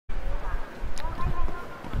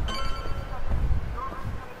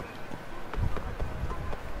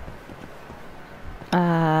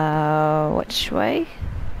Which way?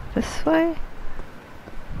 This way?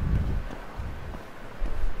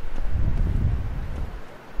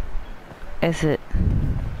 Is it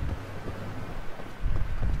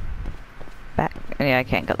back? Yeah, I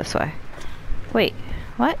can't go this way. Wait,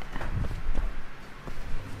 what?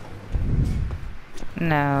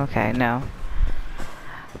 No, okay, no.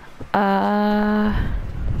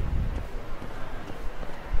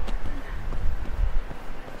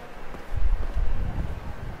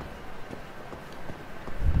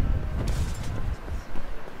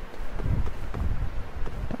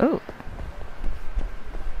 Ooh.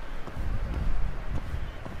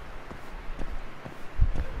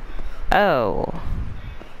 Oh.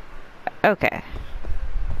 Okay.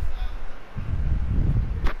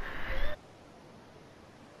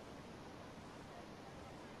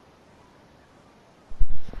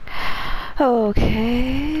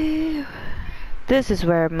 Okay. This is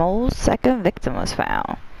where Mole's second victim was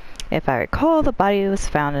found. If I recall, the body was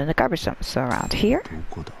found in a garbage dump, so around here.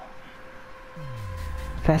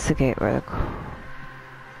 Investigate where the...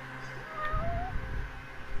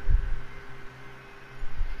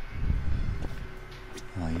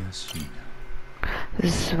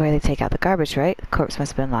 This is where they take out the garbage, right? The corpse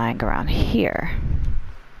must have been lying around here.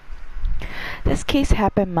 This case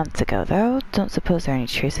happened months ago, though. Don't suppose there are any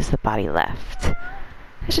traces of the body left.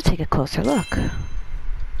 I should take a closer look.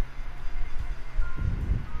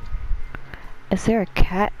 Is there a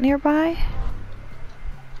cat nearby?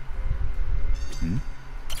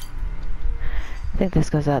 I think this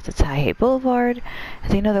goes out to Taihei Boulevard.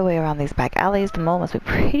 If they know their way around these back alleys, the mole must be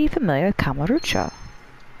pretty familiar with Kamurocho.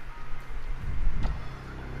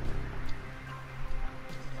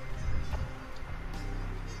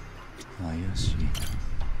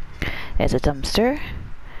 It's a dumpster.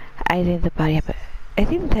 I think that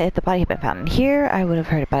if the body had been found in here, I would have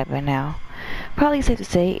heard about it by now. Probably safe to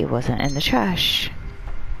say it wasn't in the trash.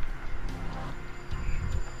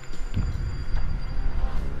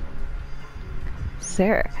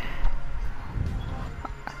 Sir.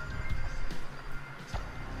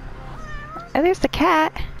 Oh, there's the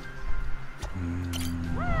cat.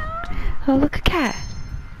 Oh, look, a cat.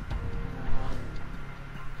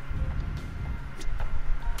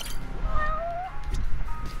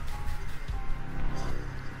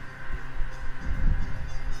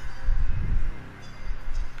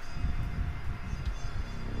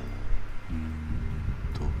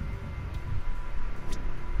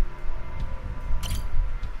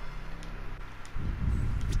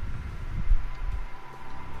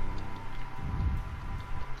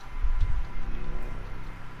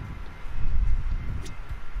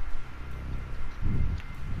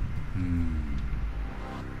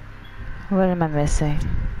 What am I missing?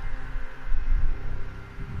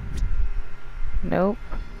 Nope.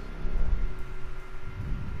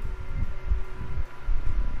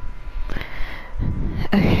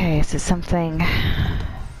 Okay, is it something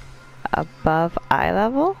above eye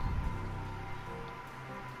level?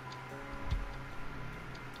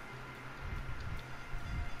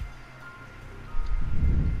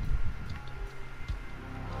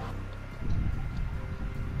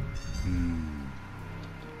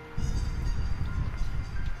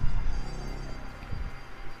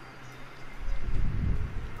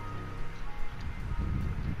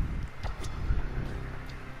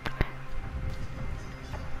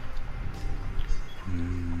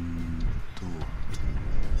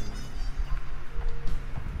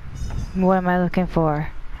 What am I looking for?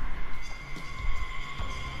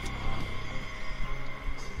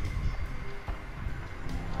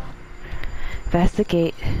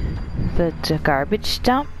 Investigate the garbage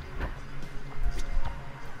dump.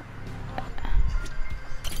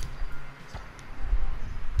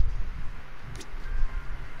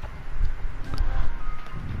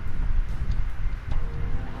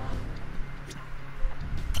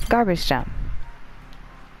 Garbage dump.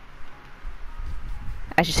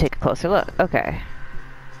 I should take a closer look. Okay.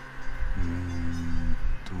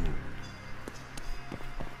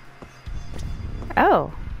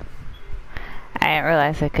 Oh. I didn't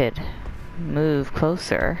realize I could move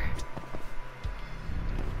closer.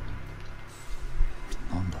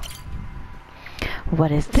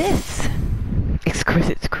 What is this?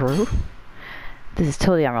 Exquisite screw? This is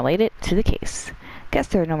totally unrelated to the case. Guess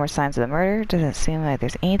there are no more signs of the murder. Doesn't seem like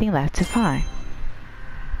there's anything left to find.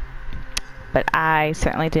 But I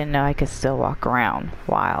certainly didn't know I could still walk around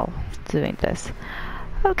while doing this.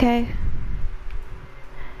 Okay.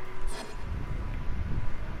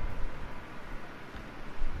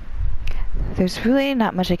 There's really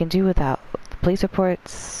not much I can do without the police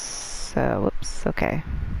reports. So, whoops, okay.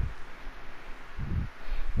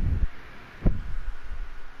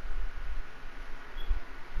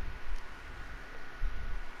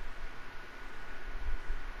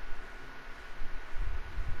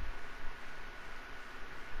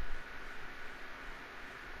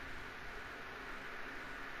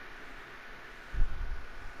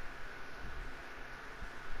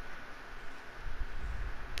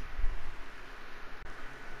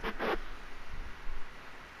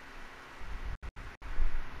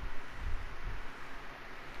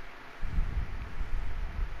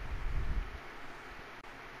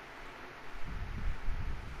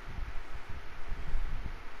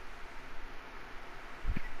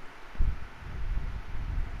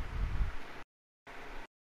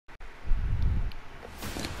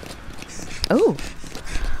 Ooh.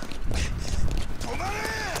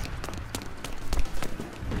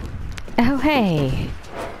 Oh, hey.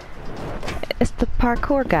 It's the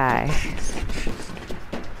parkour guy.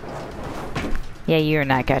 Yeah, you're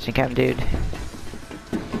not catching him, dude.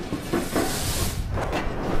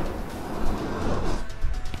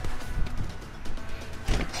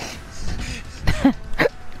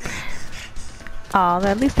 Oh,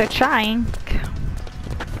 at least they're trying.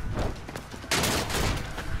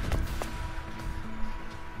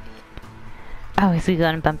 Oh, is he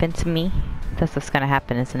gonna bump into me? That's what's gonna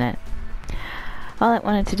happen, isn't it? All I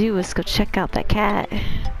wanted to do was go check out that cat.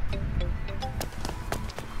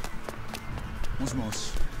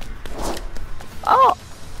 Oh!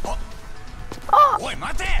 Oh!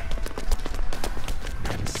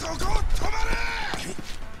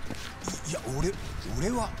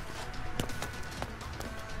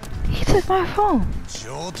 He took my phone.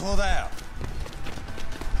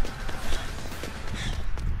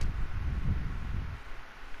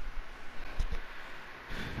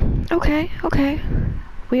 Okay, okay.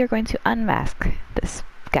 We are going to unmask this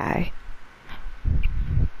guy.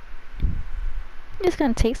 I'm just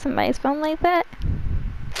gonna take somebody's phone like that?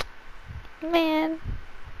 Man.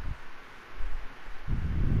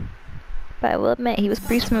 But I will admit, he was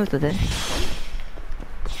pretty smooth with it.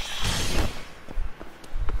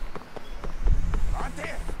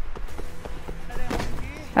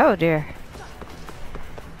 Oh dear.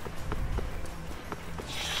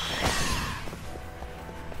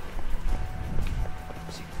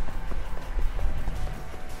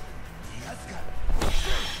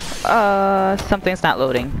 Something's not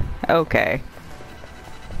loading. Okay.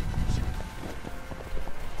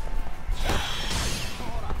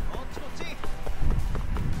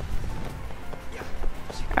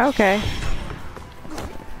 Okay.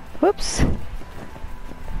 Whoops.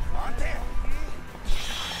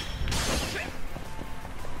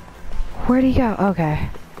 Where'd he go? Okay.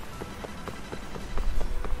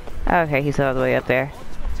 Okay, he's all the way up there.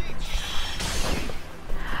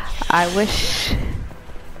 I wish...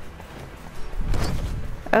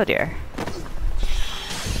 Oh dear.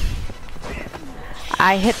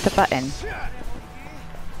 I hit the button.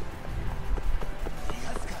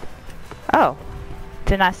 Oh.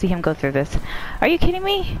 Did not see him go through this. Are you kidding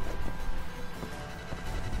me?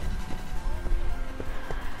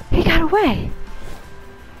 He got away.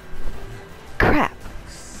 Crap.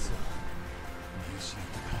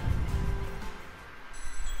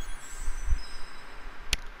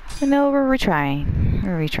 No, we're retrying.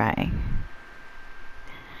 We're retrying.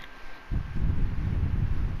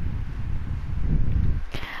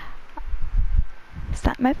 It's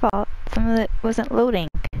not my fault. Some of it wasn't loading.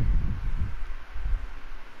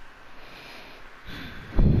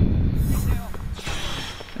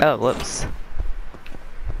 Oh, whoops.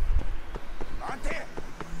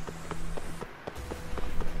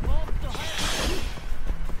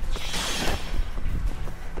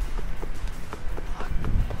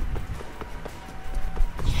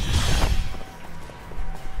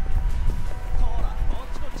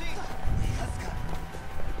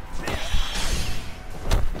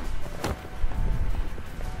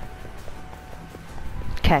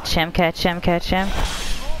 Catch him, catch him, catch him.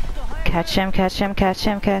 Catch him, catch him, catch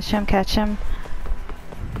him, catch him, catch him.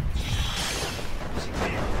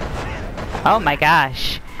 Oh my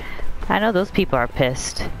gosh. I know those people are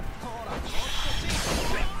pissed.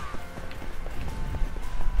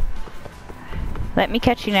 Let me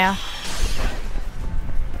catch you now.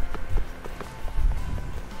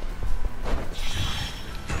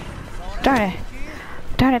 Darn it.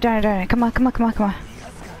 Darn it, darn it, darn it. Come on, come on, come on, come on.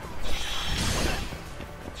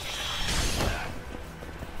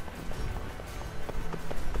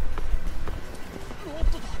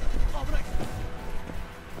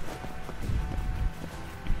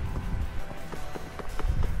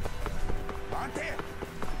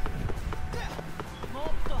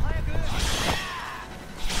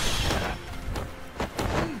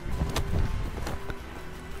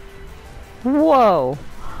 Whoa!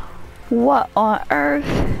 What on earth?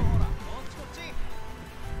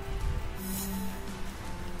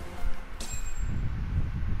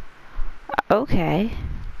 Okay.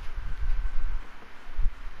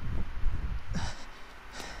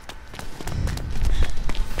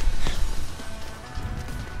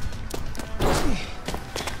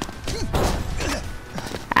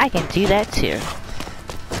 I can do that too.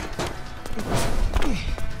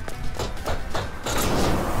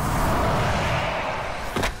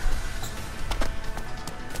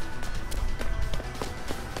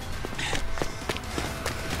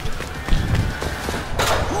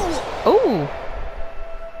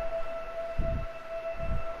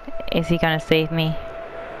 Is he gonna save me?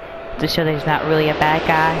 To show that he's not really a bad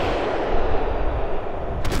guy?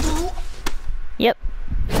 Yep.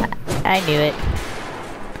 I knew it.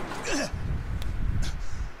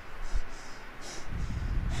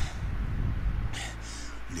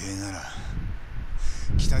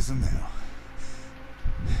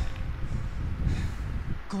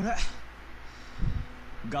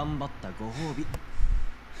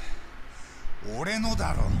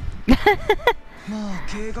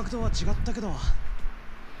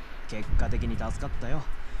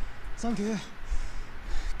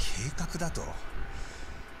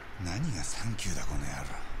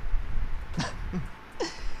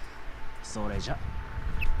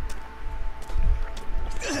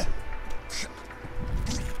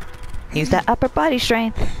 Use that upper body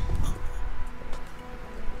strength.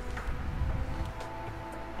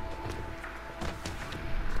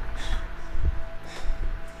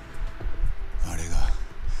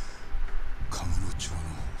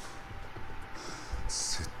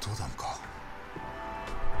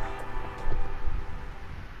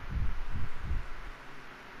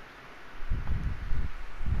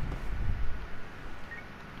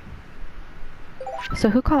 So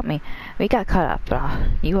who caught me? We got caught up.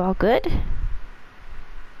 You all good?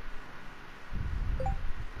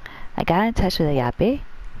 I got in touch with Ayabe.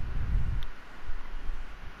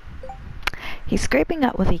 He's scraping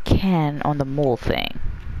up what he can on the mole thing.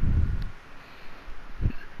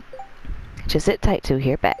 Just sit tight to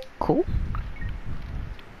hear back. Cool?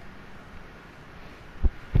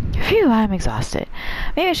 Phew, I'm exhausted.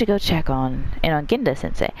 Maybe I should go check in on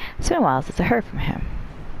Ginda-sensei. It's been a while since I heard from him.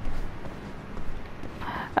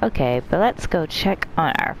 Okay, but let's go check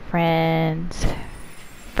on our friends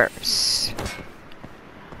first.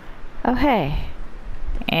 Oh, hey.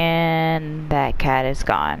 And that cat is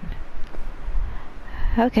gone.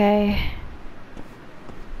 Okay.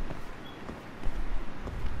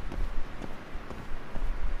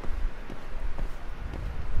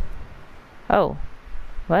 Oh.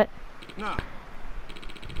 What? No.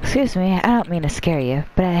 Excuse me, I don't mean to scare you,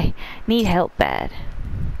 but I need help bad.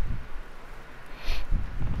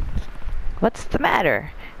 What's the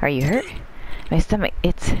matter? Are you hurt? My stomach,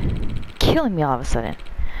 it's killing me all of a sudden.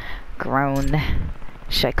 Groan.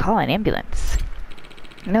 Should I call an ambulance?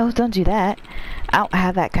 No, don't do that. I don't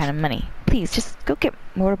have that kind of money. Please, just go get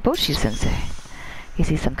Moroboshi-sensei. Is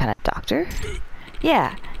he some kind of doctor?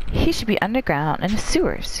 Yeah, he should be underground in the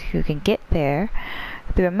sewers. You can get there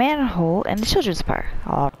through a manhole in the children's park.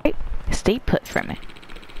 Alright, stay put for me.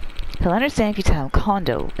 He'll understand if you tell him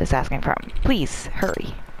Kondo is asking for him. Please,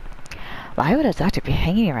 hurry. Why would a doctor be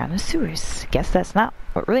hanging around the sewers? Guess that's not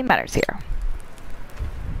what really matters here.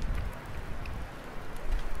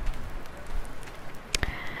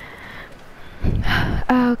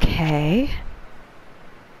 Okay.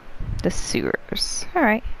 The sewers.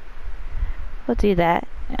 Alright. We'll do that.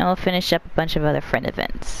 And we'll finish up a bunch of other friend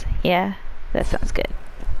events. Yeah? That sounds good.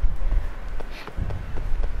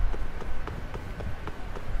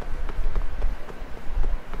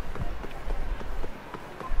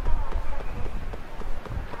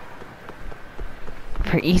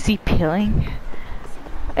 For easy peeling.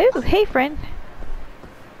 Oh, hey friend.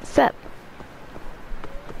 What's up?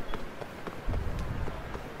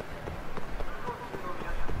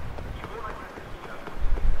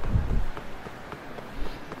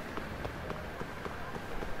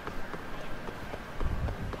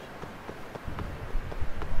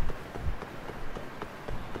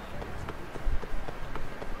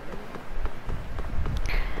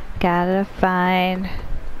 Gotta find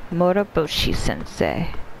Moroboshi-sensei.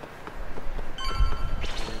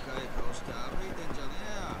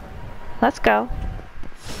 Let's go.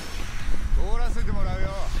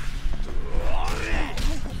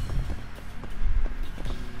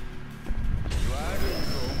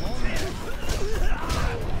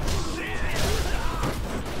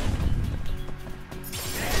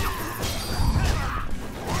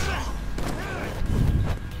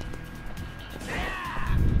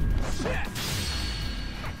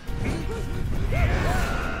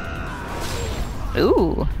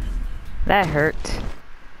 Ooh, that hurt.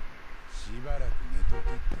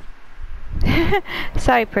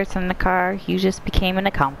 Sorry, person in the car. You just became an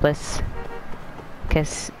accomplice.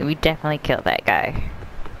 Because we definitely killed that guy.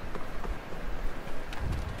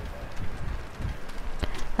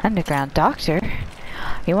 Underground doctor?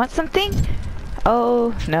 You want something?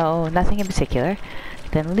 Oh, no, nothing in particular.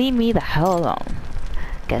 Then leave me the hell alone.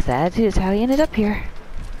 Guess that is how you ended up here.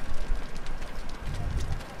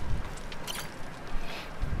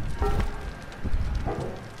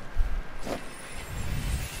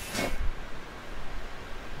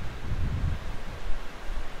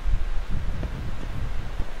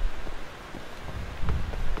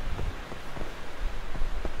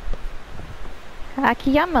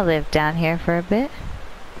 Akiyama lived down here for a bit.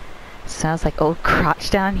 Sounds like old crotch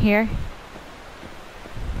down here.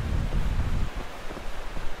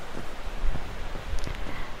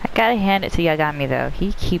 I gotta hand it to Yagami though.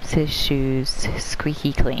 He keeps his shoes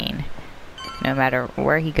squeaky clean, no matter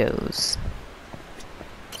where he goes.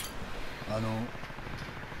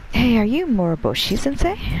 Hey, are you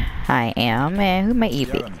Moroboshi-sensei? I am, and who might you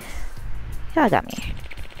be? Yagami.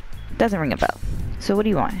 Doesn't ring a bell. So what do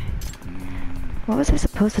you want? What was I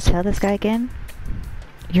supposed to tell this guy again?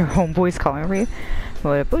 Your homeboy's calling for you?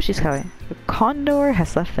 Moroboshi's calling. The condor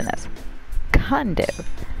has left the nest. Kondo.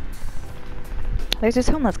 There's this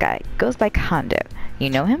homeless guy. Goes by Kondo. You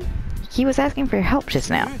know him? He was asking for your help just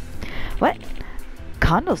now. What?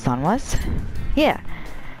 Kondo-san was? Yeah.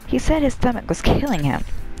 He said his stomach was killing him.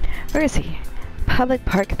 Where is he? Public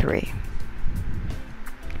Park 3.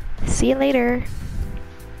 See you later.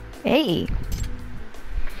 Hey.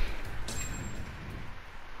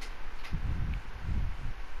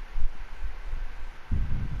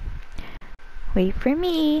 Wait for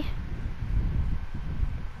me.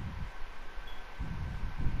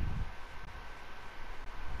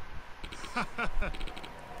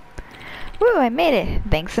 Woo, I made it.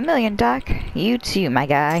 Thanks a million, Doc. You too, my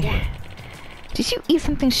guy. Did you eat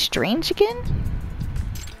something strange again?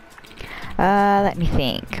 Let me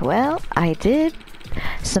think. Well, I did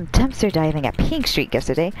some dumpster diving at Pink Street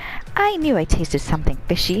yesterday. I knew I tasted something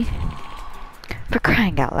fishy. For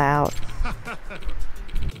crying out loud.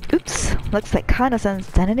 Oops, looks like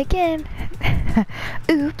Kondo-san's done it again.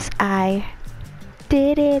 Oops, I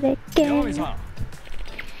did it again.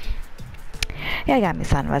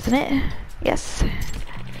 Yagami-san, wasn't it? Yes.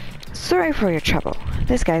 Sorry for your trouble.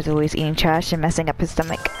 This guy's always eating trash and messing up his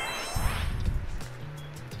stomach.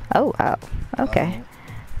 Oh, okay.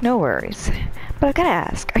 No worries. But I gotta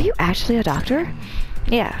ask, are you actually a doctor?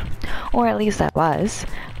 Yeah, or at least I was.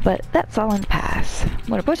 But that's all in the past.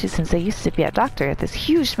 Moroboshi-sensei used to be a doctor at this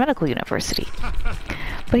huge medical university.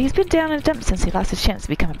 But he's been down in the dumps since he lost his chance to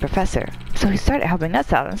become a professor. So he started helping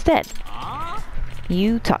us out instead.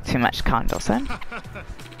 You talk too much, Kondo-san.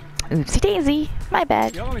 Oopsie daisy, my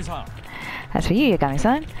bad. As for you,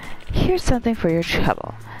 Yagami-san, here's something for your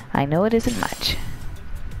trouble. I know it isn't much.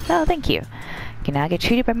 Oh, thank you. You can now get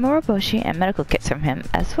treated by Moroboshi and medical kits from him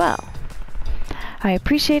as well. I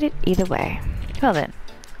appreciate it either way. Well then,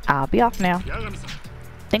 I'll be off now.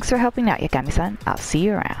 Thanks for helping out, Yagami-san. I'll see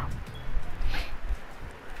you around.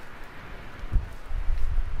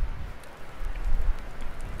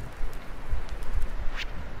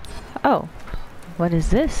 Oh, what is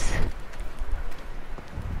this?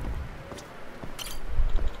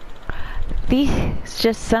 These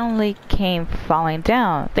just suddenly came falling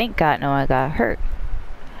down. Thank God no one got hurt.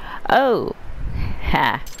 Oh,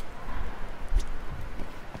 ha.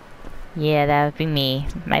 Yeah, that would be me.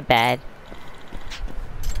 My bad.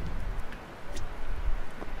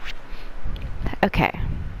 Okay.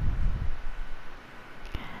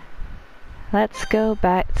 Let's go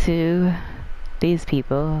back to these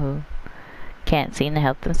people who can't seem to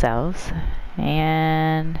help themselves.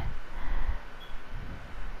 And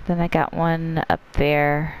then I got one up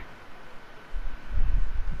there.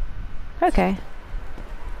 Okay.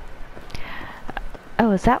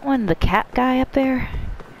 Oh, is that one the cat guy up there?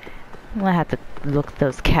 I'm gonna have to look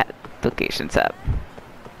those cat locations up.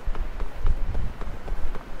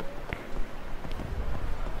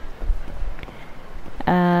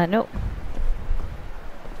 Nope.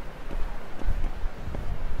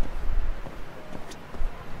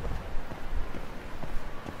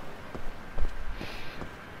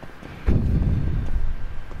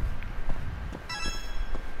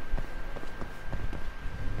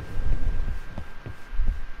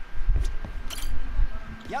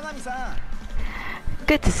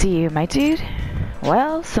 Good to see you, my dude.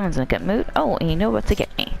 Well, someone's in a good mood. Oh, and you know what to get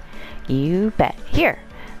me. You bet. Here,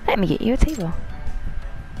 let me get you a table.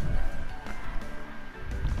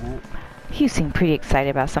 You seem pretty excited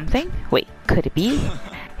about something. Wait, could it be?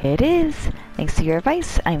 It is. Thanks to your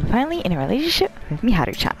advice, I'm finally in a relationship with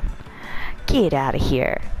Miharu-chan. Get out of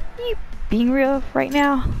here. You being real right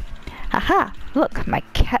now? Aha! Look, my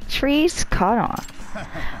catchphrase caught on.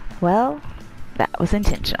 Well, that was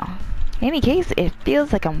intentional. In any case, it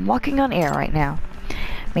feels like I'm walking on air right now.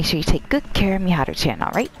 Make sure you take good care of Miharu-chan,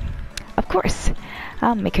 alright? Of course.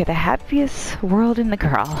 I'll make her the happiest world in the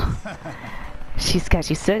girl. She's got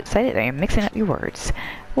you so excited that you're mixing up your words.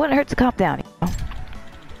 Wouldn't hurt to calm down, you know?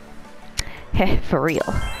 Heh, for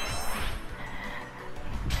real.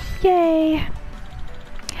 Yay!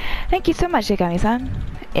 Thank you so much, Yagami-san.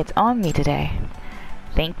 It's on me today.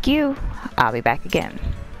 Thank you. I'll be back again.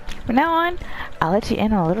 From now on, I'll let you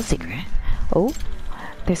in on a little secret. Oh,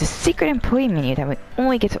 There's a secret employee menu that we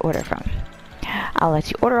only get to order from. I'll let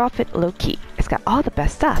you order off it low-key. It's got all the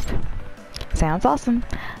best stuff. Sounds awesome.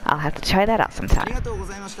 I'll have to try that out sometime.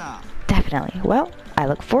 Definitely. Well, I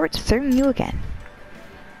look forward to serving you again.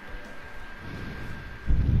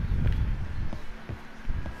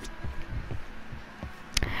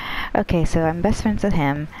 Okay, so I'm best friends with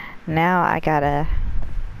him. Now I gotta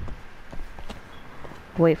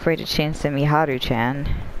wait for it to change to Miharu-chan.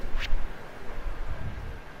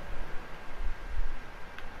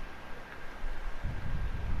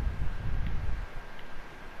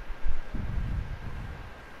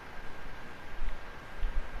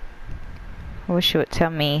 I wish it would tell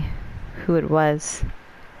me who it was.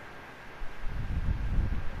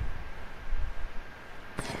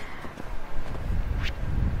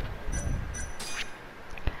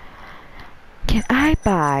 Can I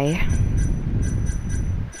buy...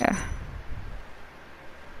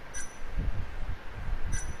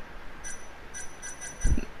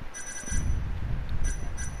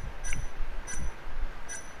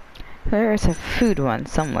 There's a food one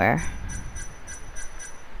somewhere.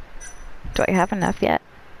 Do I have enough yet?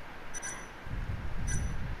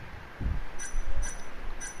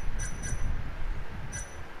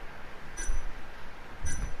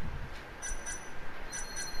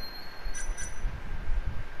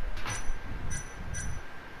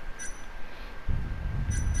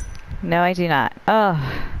 No, I do not. Oh.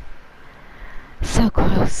 So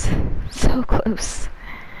close. So close.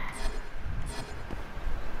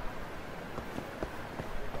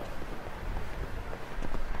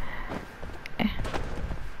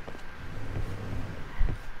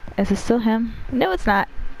 Is it still him? No, it's not.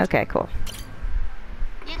 Okay, cool.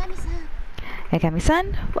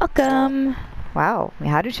 Yagami-san, welcome. Wow,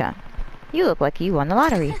 Miharu-chan. You look like you won the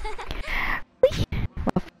lottery. Really?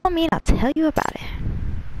 Well, follow me and I'll tell you about it.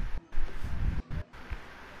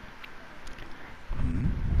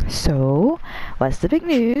 So, what's the big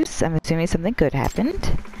news? I'm assuming something good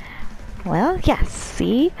happened. Well, yes,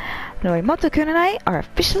 see? Norimoto-kun and I are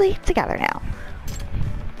officially together now.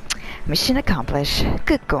 Mission accomplished.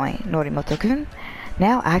 Good going, Norimoto-kun.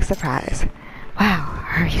 Now ask the prize. Wow,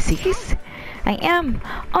 are you serious? I am.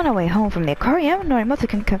 On our way home from the aquarium,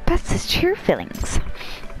 Norimoto-kun confessed his true feelings.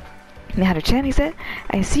 Miharu-chan, he said,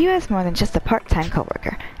 I see you as more than just a part-time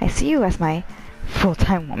co-worker. I see you as my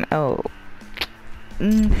full-time woman. Oh.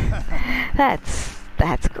 That's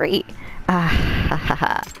great.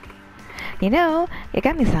 You know,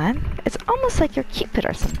 Yagami-san, it's almost like you're Cupid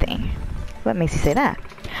or something. What makes you say that?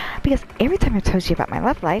 Because every time I told you about my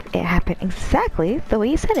love life, it happened exactly the way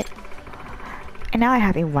you said it. And now I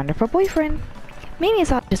have a wonderful boyfriend. Maybe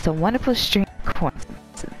it's all just a wonderful string of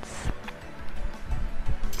coincidences.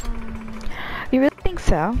 You really think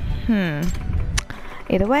so?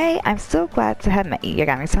 Either way, I'm so glad to have met you,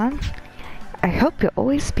 Yagami-san. I hope you'll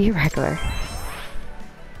always be a regular.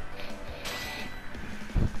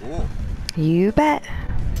 Oh. You bet.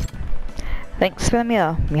 Thanks for the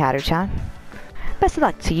meal, Miharu-chan. Best of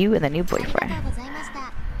luck to you and the new boyfriend.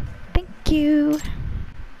 Thank you.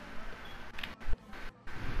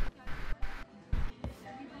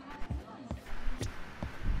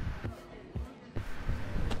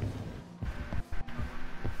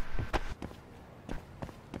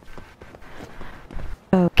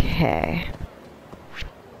 Okay.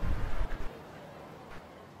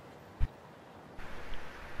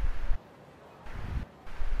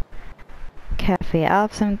 Cafe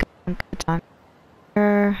Alpson, good on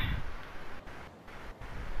her.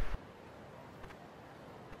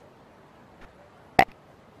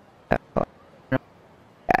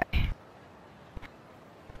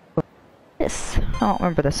 This, I don't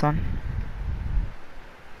remember this one.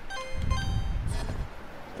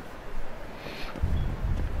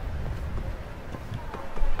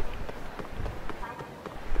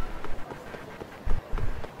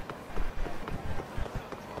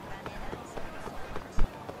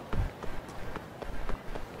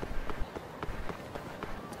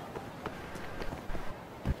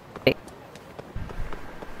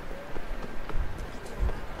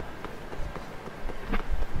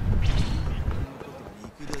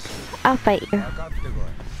 I'll fight you.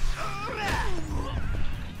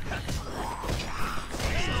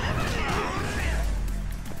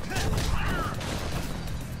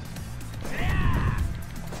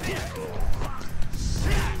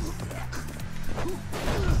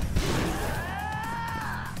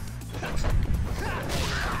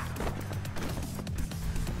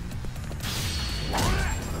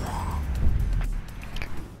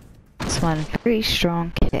 This one, very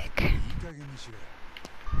strong kick.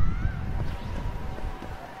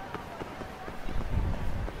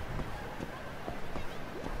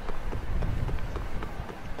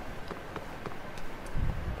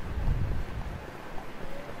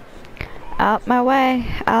 Out my way,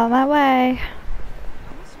 out my way.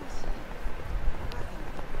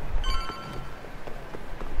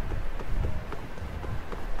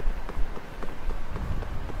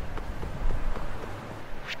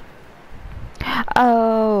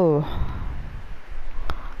 Oh.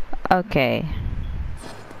 Okay.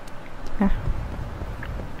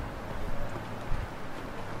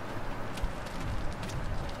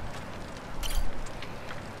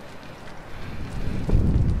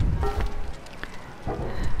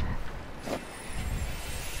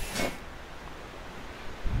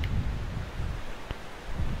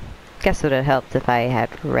 Guess it would have helped if I had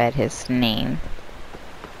read his name.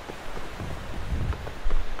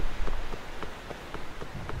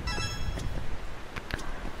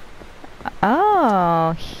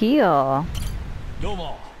 Oh, heal.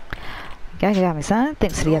 Yagami-san,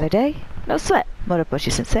 thanks for the other day. No sweat,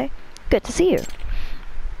 Moroboshi-sensei. Good to see you.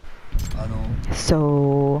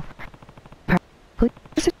 So, what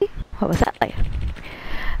was that like?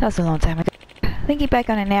 That was a long time ago. Thinking back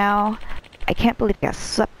on it now, I can't believe I got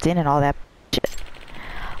swept in and all that shit.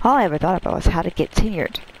 All I ever thought about was how to get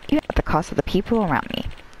tenured, even at the cost of the people around me.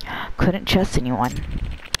 Couldn't trust anyone.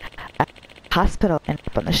 At the hospital and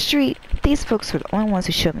up on the street, these folks were the only ones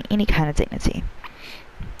who showed me any kind of dignity.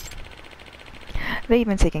 They've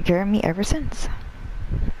been taking care of me ever since.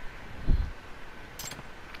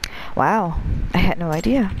 Wow, I had no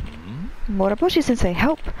idea. Moroboshi-sensei,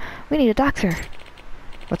 help! We need a doctor.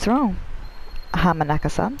 What's wrong?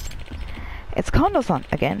 Hamanaka-san? It's Kondo-san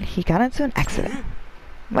again. He got into an accident.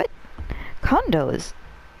 What? Kondo is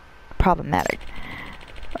problematic.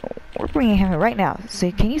 We're bringing him in right now,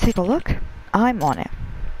 so can you take a look? I'm on it.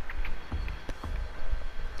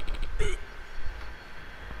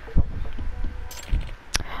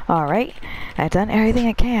 Alright, I've done everything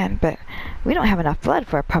I can, but we don't have enough blood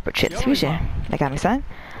for a proper transfusion. Nagami-san,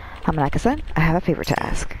 Hamanaka-san, I have a favor to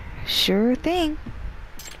ask. Sure thing.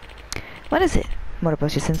 What is it,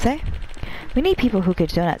 Moroboshi-sensei? We need people who could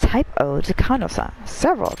donate type O to Kondo-san.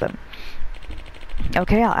 Several of them.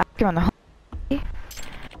 Okay, I'll ask you on the whole.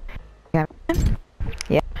 Yeah.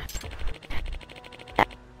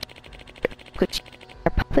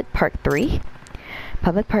 Public Park 3?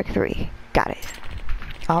 Public Park 3. Got it.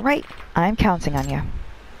 Alright, I'm counting on you.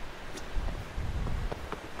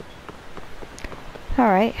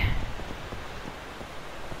 Alright.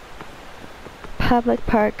 Public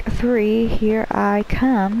Park 3, here I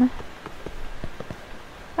come.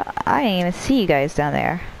 I didn't even see you guys down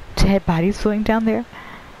there. Dead bodies floating down there.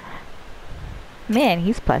 Man,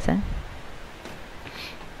 he's pleasant.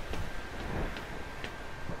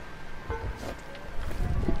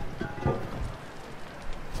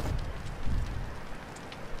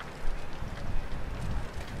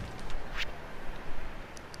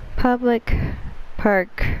 Public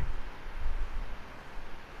Park.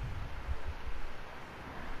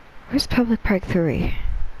 Where's Public Park 3?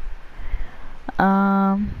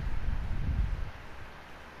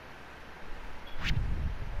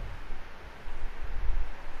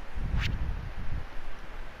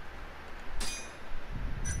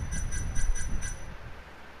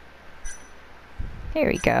 Here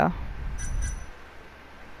we go.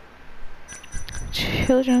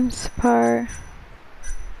 Children's Park.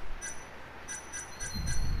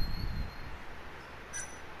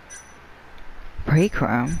 Break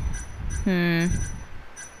room.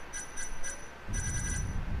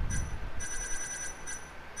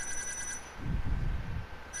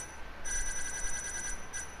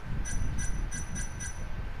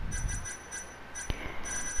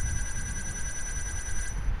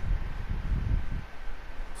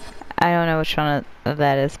 I don't know which one of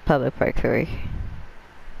that is Public Park 3.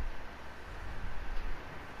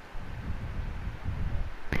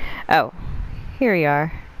 Oh, here we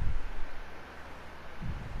are.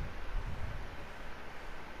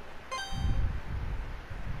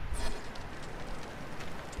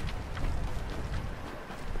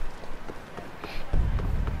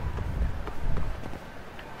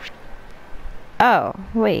 Oh,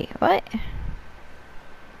 wait, what?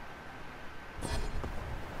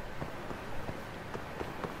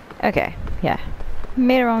 Okay, yeah.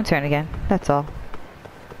 Made a wrong turn again, that's all.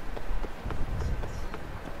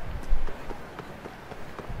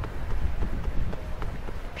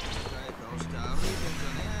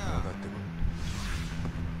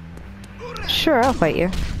 Sure, I'll fight you.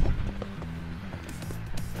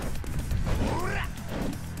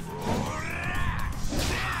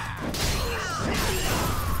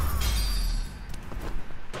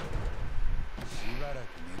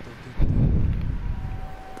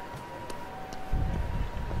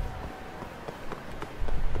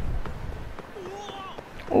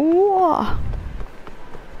 Whoa! Oh.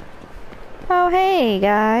 Oh, hey,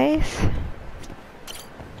 guys.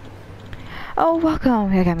 Oh,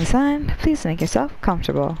 welcome, Yagami-san. Please make yourself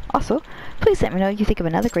comfortable. Also, please let me know if you think of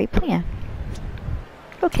another great plan.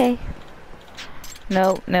 Okay.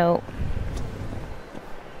 No, no.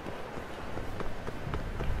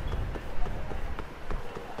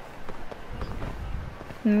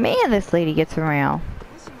 Man, this lady gets around.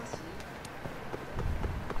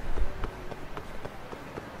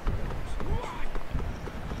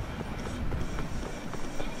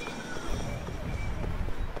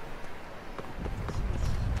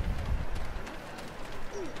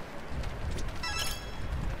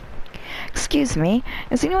 Excuse me,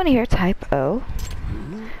 is anyone here type O?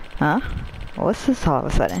 Huh? What's this all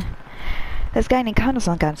of a sudden? This guy named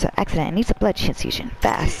Kondo-san got into an accident and needs a blood transfusion.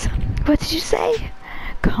 Fast. What did you say?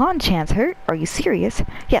 Kon-chan's hurt? Are you serious?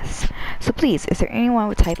 Yes. So please, is there anyone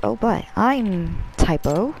with type O blood? I'm type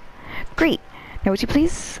O. Great. Now would you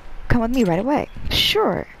please come with me right away?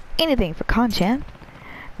 Sure. Anything for Kon-chan.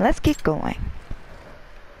 Let's get going.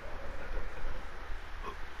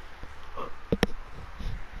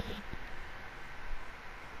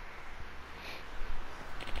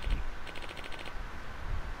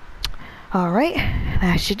 Alright,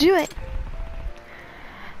 that should do it.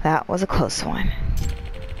 That was a close one.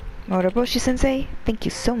 Moroboshi-sensei, thank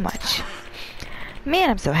you so much. Man,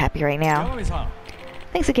 I'm so happy right now.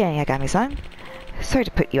 Thanks again, Yagami-san. Sorry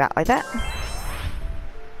to put you out like that.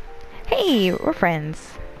 Hey, we're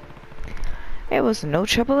friends. It was no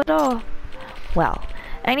trouble at all. Well,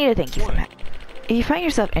 I need to thank you for that. If you find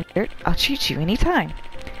yourself injured, I'll treat you anytime.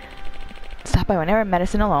 Stop by whenever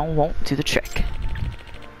medicine alone won't do the trick.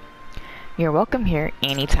 You're welcome here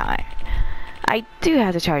anytime. I do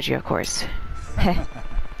have to charge you, of course.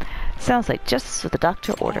 Sounds like just what the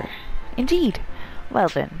doctor ordered. Indeed. Well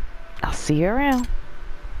then, I'll see you around.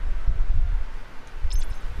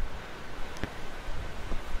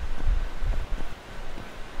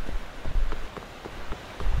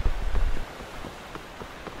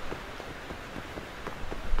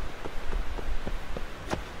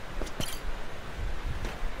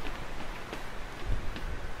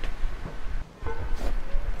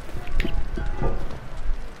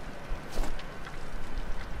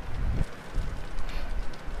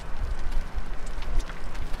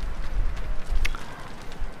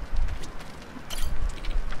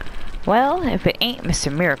 Well, if it ain't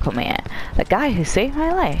Mr. Miracle Man, the guy who saved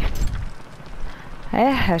my life.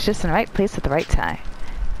 Yeah, I was just in the right place at the right time.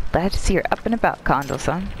 Glad to see you're up and about,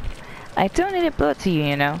 Kondo-san. I donated blood to you,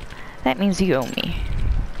 you know. That means you owe me.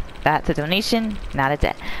 That's a donation, not a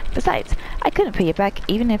debt. Besides, I couldn't pay you back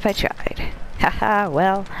even if I tried. Haha,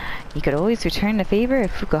 well, you could always return the favor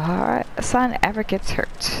if Fukuhara-san ever gets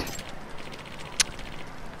hurt.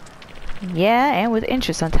 Yeah, and with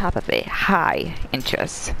interest on top of it. High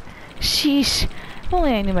interest. Sheesh. If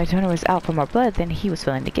only I knew my donor was out for more blood than he was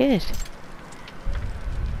willing to give.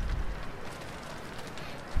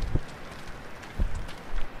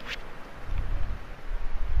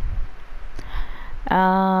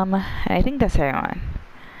 I think that's everyone.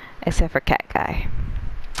 Except for Cat Guy.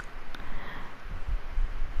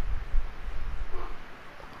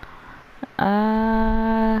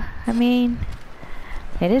 I mean,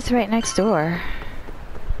 it is right next door.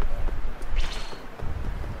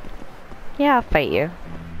 Yeah, I'll fight you.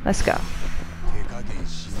 Let's go.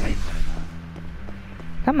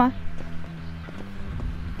 Come on.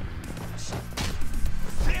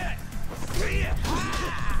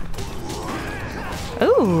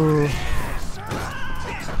 Ooh.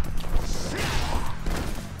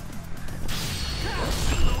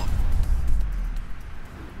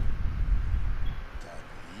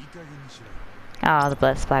 Oh, the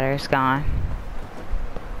blood splatter is gone.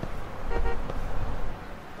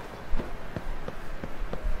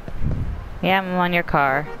 Yeah, I'm on your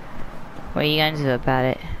car. What are you gonna do about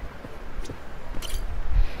it?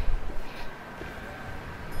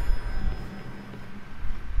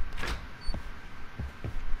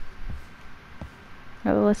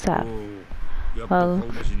 Oh, what's up? Well,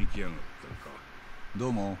 ど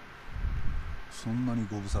うも。そんなに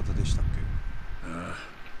ご無沙汰でしたっけ？ああ。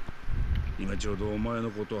今ちょうどお前の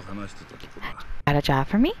ことを話してたとこだ。got a job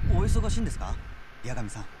for me? お忙しいんですか？八神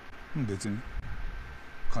さん。別に。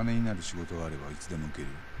金になる仕事があればいつでも受ける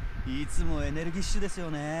よ。いつもエネルギッシュですよ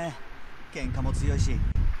ね。喧嘩も強いし。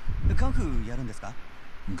カンフーやるんですか？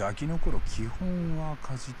ガキの頃基本は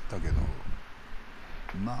かじったけど、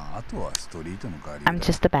まああとはストリートの代わりだ。I'm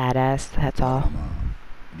just a badass, that's all. ま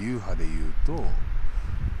あ流派で言うと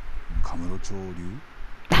カムロ町流。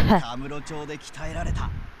カムロ町で鍛えられた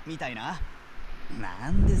みたいな。な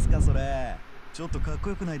んですかそれ。ちょっとかっこ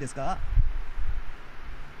よくないですか？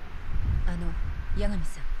八神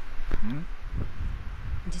さん、ん？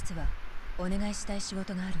実はお願いしたい仕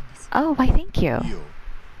事があるんです。Oh, why thank you. いいよ。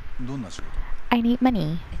どんな仕事？ I need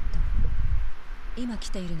money. 今来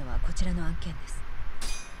ているのはこちらの案件です。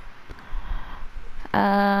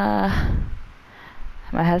My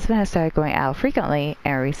husband has started going out frequently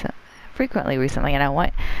recently, and I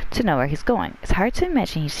want to know where he's going. It's hard to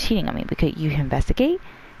imagine he's cheating on me. Because you investigate?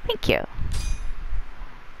 Thank you.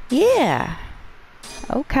 Yeah.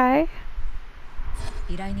 Okay.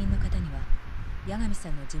 依頼人の方には八神さ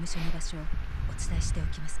んの事務所の場所をお伝えしてお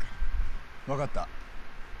きますから。わかった。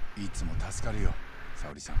いつも助かるよ、沙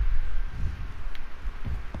織さん。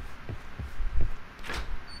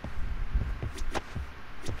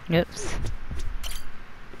Oops.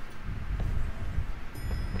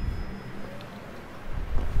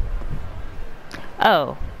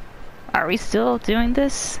 Oh. Are we still doing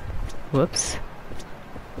this? Whoops.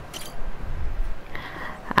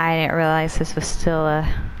 I didn't realize this was still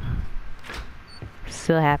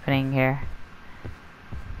happening here.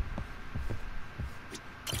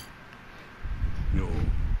 よう、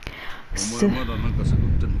お前まだなんか探っ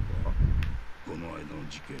てんのか？この間の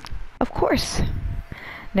事件。Of course.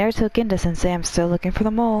 Naruto Sensei, I'm still looking for the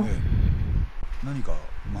mole. 何か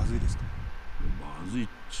まずいですか？まずいっ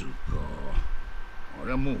つうか、あ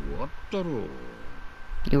れはもう終わったろう。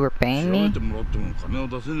 You were paying 調べ me? てもらっても金を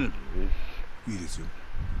出せねえぞ。いいですよ。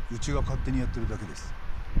うちが勝手にやってるだけです。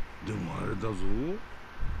でもあれだぞ、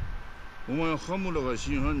お前羽村が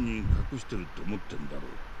真犯人隠してるって思ってんだろう。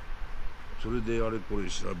それであれこれ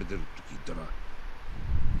調べてるって聞いたら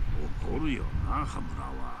怒るよな、羽村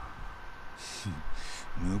は。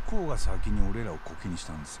向こうが先に俺らをコケにし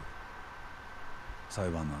たんですよ。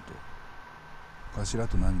裁判の後、頭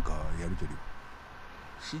と何かやりとりを。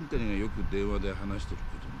新谷がよく電話で話してる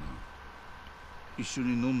けどな、一緒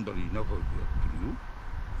に飲んだり仲良くやってるよ。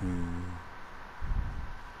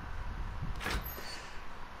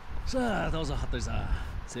さあどうぞ服部さん、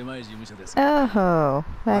狭い事務所です。Oh,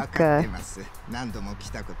 分 that かって guy. ます。何度も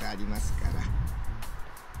来たことありますか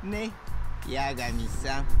らね。八神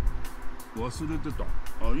さん、忘れてた。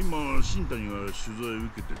今新谷が取材受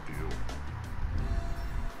けててよ。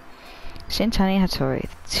Shintani Hattori,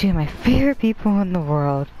 two of my favorite people in the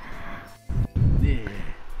world. ねえ、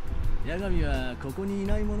八神はここにい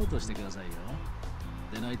ないものとしてくださいよ。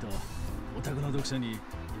でないとお宅の読者に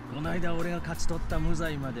この間俺が勝ち取った無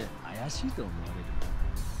罪まで怪しいと思わ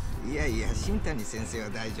れる。いやいや、新谷先生は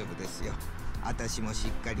大丈夫ですよ。私もし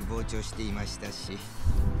っかり傍聴していましたし。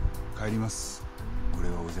帰ります。これ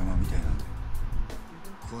はお邪魔みたいなんで。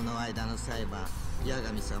この間の裁判、八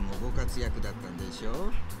神さんもご活躍だったんでし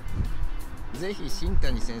ょう。ぜひ新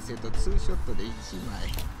谷先生とツーショットで1枚。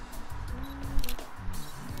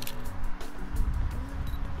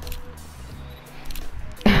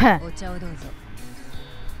お茶をどうぞ。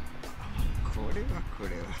こ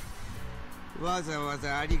れはわざわ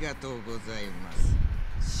ざありがとうございます、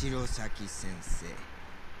白崎先生。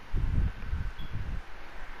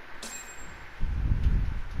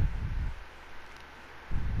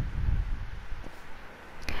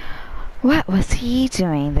What was he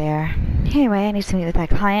doing there? Anyway, I need to meet with that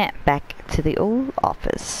client. Back to the old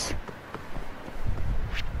office.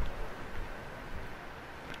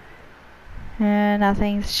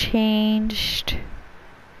 Nothing's changed.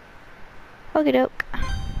 Okie doke.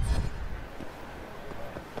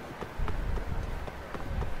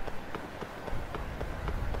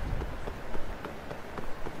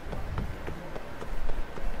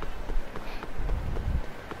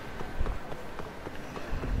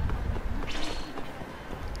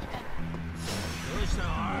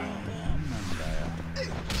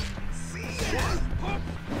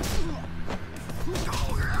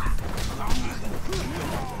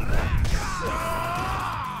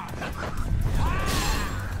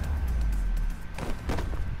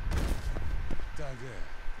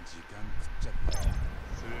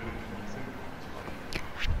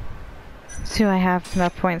 Do I have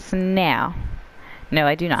enough points now? No,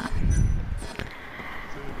 I do not.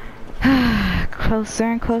 Closer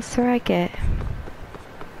and closer I get.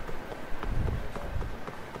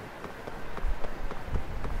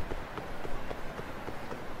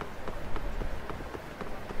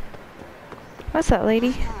 What's up,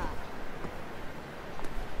 lady?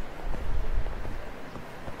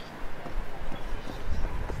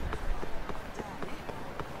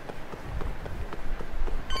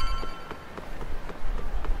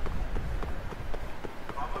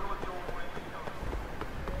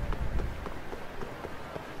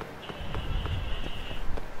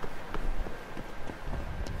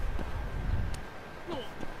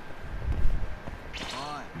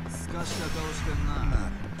 してんな。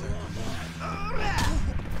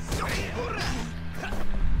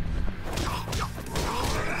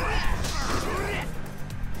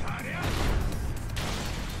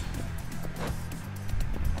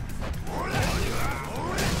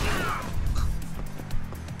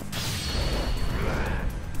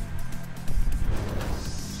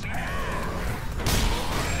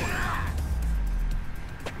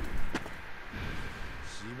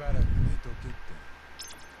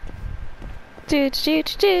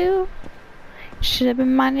Do. Should have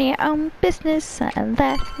been minding your own business and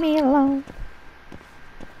left me alone.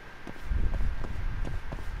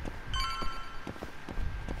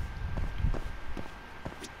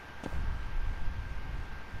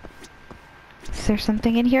 Is there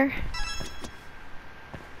something in here?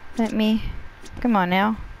 Let me... Come on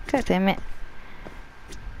now. God damn it.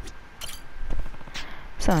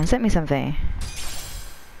 Someone sent me something.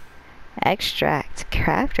 Extract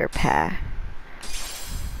crafter pad.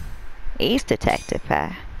 Ace detective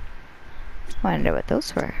pad. Wonder what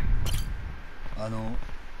those were.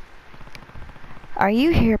 Are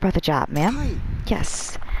you here about the job, ma'am? Hi.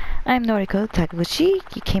 Yes. I'm Noriko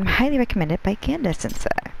Takayuki. You came highly recommended by Kanda-sensei.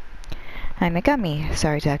 I'm Yagami.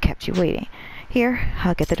 Sorry to have kept you waiting. Here,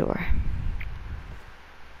 I'll get the door.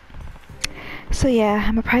 So yeah,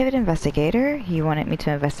 I'm a private investigator. You wanted me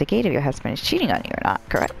to investigate if your husband is cheating on you or not,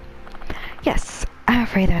 correct? Yes, I'm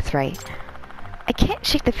afraid that's right. I can't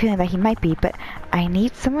shake the feeling that he might be, but I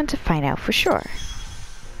need someone to find out for sure.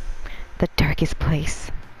 The darkest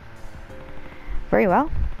place. Very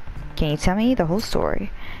well. Can you tell me the whole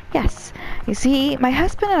story? Yes. You see, my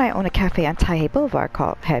husband and I own a cafe on Taihei Boulevard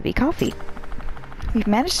called Heavy Coffee. We've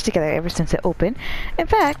managed together ever since it opened. In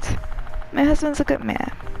fact, my husband's a good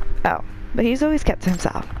man. Oh, but he's always kept to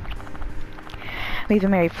himself. We've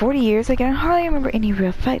been married 40 years. I can hardly remember any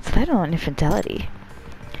real fights, let alone infidelity.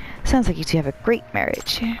 Sounds like you two have a great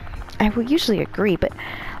marriage. I would usually agree, but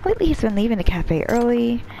lately he's been leaving the cafe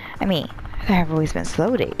early. I mean, there have always been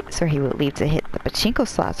slow days where he would leave to hit the pachinko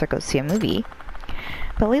slots or go see a movie.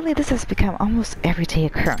 But lately this has become almost everyday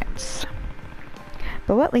occurrence.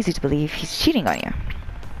 But what leads you to believe he's cheating on you?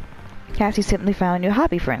 Perhaps he simply found a new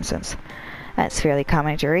hobby, for instance. That's fairly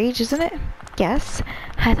common at your age, isn't it? Yes,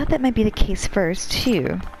 I thought that might be the case first,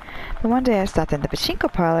 too. But one day I stopped in the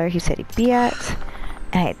pachinko parlor he said he'd be at,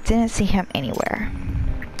 and I didn't see him anywhere.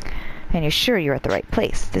 And you're sure you're at the right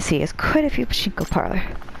place. To see is quite a few pachinko parlor.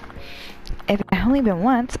 If it had only been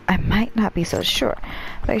once, I might not be so sure.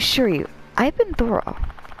 But I assure you, I've been thorough.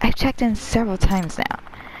 I've checked in several times now,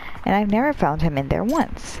 and I've never found him in there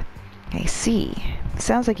once. I see.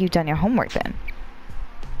 Sounds like you've done your homework then.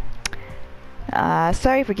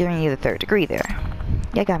 Sorry for giving you the third degree there.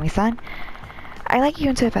 Yagami-san, I'd like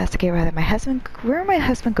you to investigate where my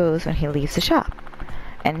husband goes when he leaves the shop.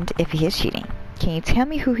 And if he is cheating, can you tell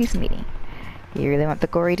me who he's meeting? You really want the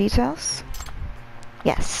gory details?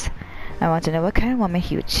 Yes. I want to know what kind of woman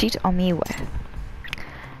he would cheat on me with.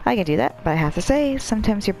 I can do that, but I have to say,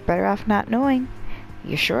 sometimes you're better off not knowing.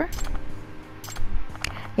 You sure?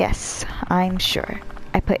 Yes, I'm sure.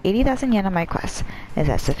 I put 80,000 yen on my request. Is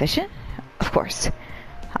that sufficient? Of course.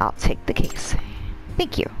 I'll take the case.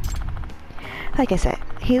 Thank you. Like I said,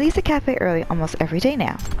 he leaves the cafe early almost every day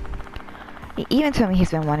now. He even told me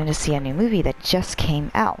he's been wanting to see a new movie that just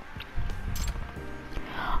came out.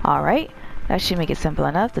 Alright, that should make it simple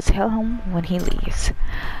enough to tell him when he leaves.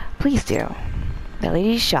 Please do. The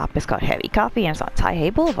lady's shop is called Heavy Coffee and it's on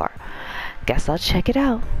Taihei Boulevard. Guess I'll check it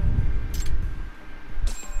out.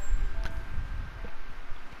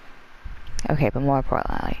 Okay, but more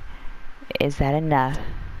importantly, is that enough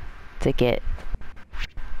to get...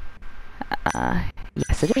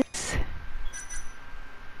 yes it is.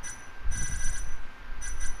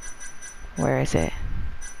 Where is it?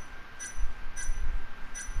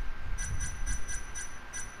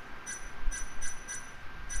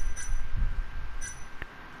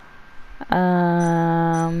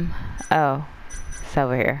 Oh, it's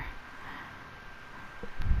over here.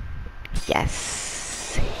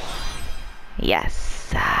 Yes.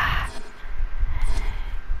 Yes.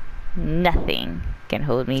 Nothing can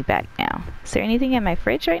hold me back now. Is there anything in my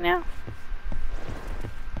fridge right now?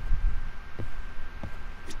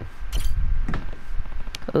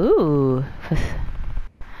 Ooh.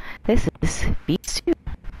 This is beef stew.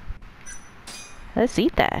 Let's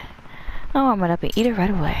eat that. I'll warm it up and eat it right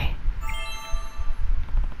away.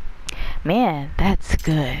 Man, that's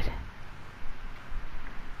good.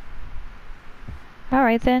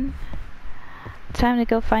 Alright then. Time to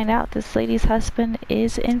go find out this lady's husband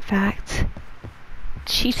is in fact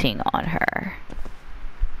cheating on her.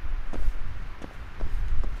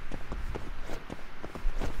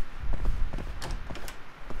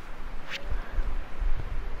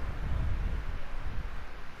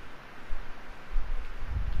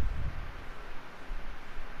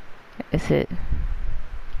 Is it?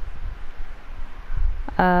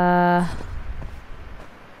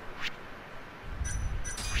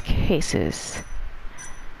 Cases.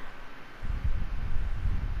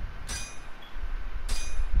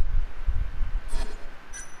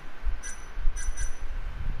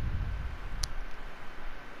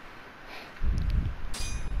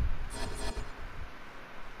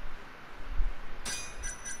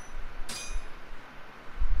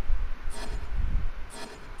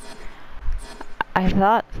 I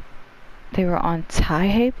thought they were on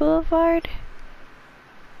Taihei Boulevard.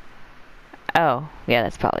 Oh, yeah,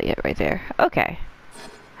 that's probably it right there. Okay.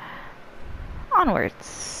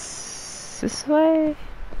 Onwards. This way?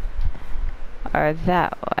 Or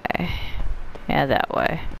that way? Yeah, that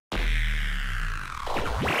way.